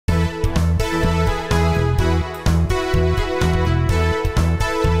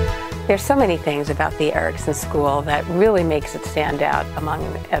There's so many things about the Erickson School that really makes it stand out among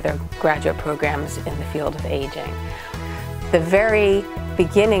other graduate programs in the field of aging. The very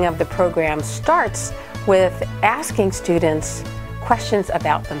beginning of the program starts with asking students questions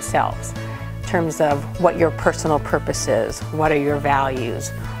about themselves in terms of what your personal purpose is, what are your values,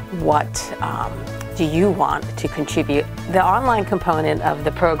 what do you want to contribute. The online component of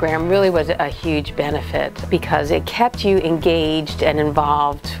the program really was a huge benefit because it kept you engaged and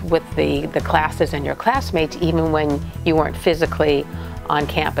involved with the classes and your classmates even when you weren't physically on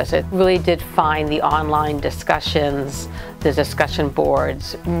campus. It really did find the online discussions, the discussion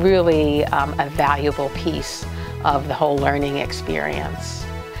boards, really a valuable piece of the whole learning experience.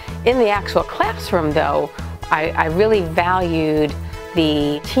 In the actual classroom though, I really valued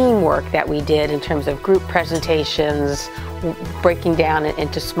the teamwork that we did in terms of group presentations, breaking down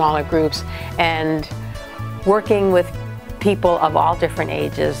into smaller groups, and working with people of all different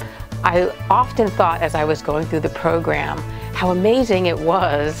ages. I often thought as I was going through the program how amazing it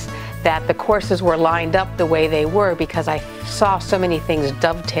was that the courses were lined up the way they were because I saw so many things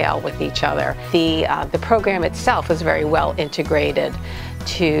dovetail with each other. The program itself is very well integrated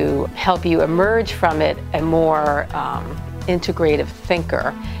to help you emerge from it a more integrative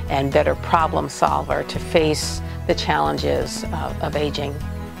thinker and better problem solver to face the challenges of aging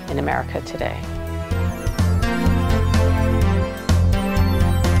in America today.